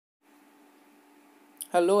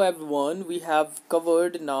Hello everyone, we have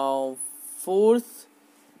covered now fourth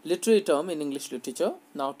literary term in English literature.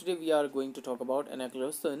 Now today we are going to talk about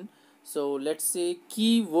anaculothon. So let's say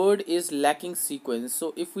key word is lacking sequence.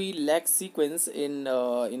 So if we lack sequence in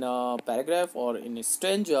a paragraph or in a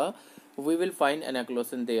stanza, we will find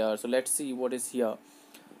anaculothon there. So let's see what is here.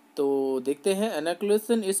 तो देखते हैं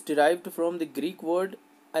anaculothon is derived from the Greek word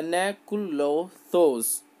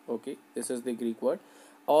anakulothos. Okay, this is the Greek word.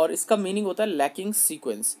 और इसका meaning होता है lacking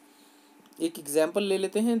sequence. एक example ले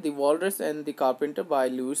लेते हैं, the walrus and the carpenter bye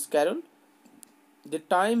Louis Carol. The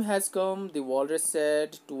time has come, the walrus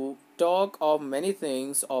said, to talk of many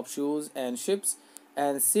things, of shoes and ships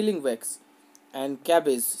and sealing wax and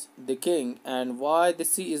cabbage the king, and why the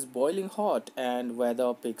sea is boiling hot, and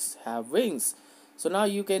whether pigs have wings. So now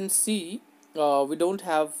you can see we don't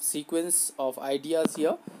have sequence of ideas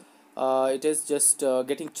here. It is just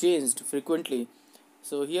getting changed frequently.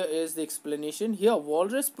 So here is the explanation. Here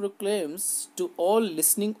walrus proclaims to all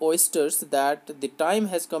listening oysters that the time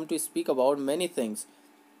has come to speak about many things.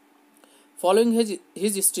 Following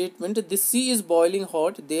his statement, the sea is boiling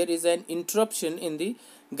hot, there is an interruption in the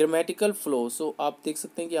grammatical flow. So आप देख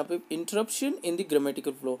सकते हैं कि यहाँ पे interruption in the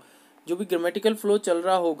grammatical flow. जो भी grammatical flow चल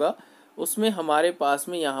रहा होगा उसमें हमारे पास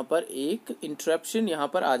में यहाँ पर एक interruption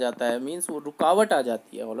यहाँ पर आ जाता है, मीन्स वो रुकावट आ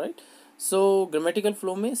जाती है. ऑलराइट, सो grammatical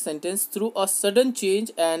flow में sentence through a sudden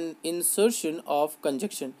change and insertion of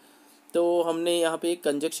conjunction. तो हमने यहाँ पे एक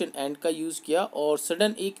कंजक्शन एंड का यूज़ किया और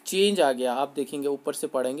सडन एक चेंज आ गया. आप देखेंगे ऊपर से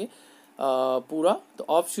पढ़ेंगे पूरा. तो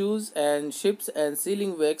of shoes and ships and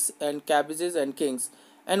sealing wax and cabbages and Kings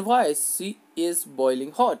and Y C is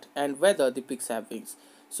boiling hot and whether the pigs have wings.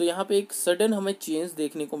 सो यहाँ पे एक सडन हमें चेंज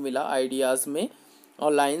देखने को मिला आइडियाज़ में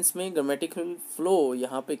और लाइंस में. ग्रामेटिकल फ्लो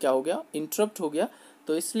यहाँ पे क्या हो गया, इंटरप्ट हो गया.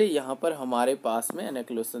 तो इसलिए यहाँ पर हमारे पास में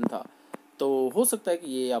एनाक्लोसन था. तो हो सकता है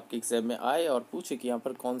कि ये आपके एग्जाम में आए और पूछे कि यहाँ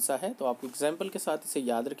पर कौन सा है. तो आप एग्जाम्पल के साथ इसे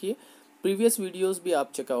याद रखिए. प्रीवियस वीडियोस भी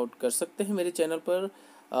आप चेकआउट कर सकते हैं मेरे चैनल पर.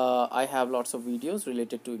 I have lots of videos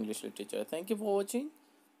related to English literature. Thank you for watching.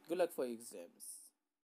 Good luck for exams.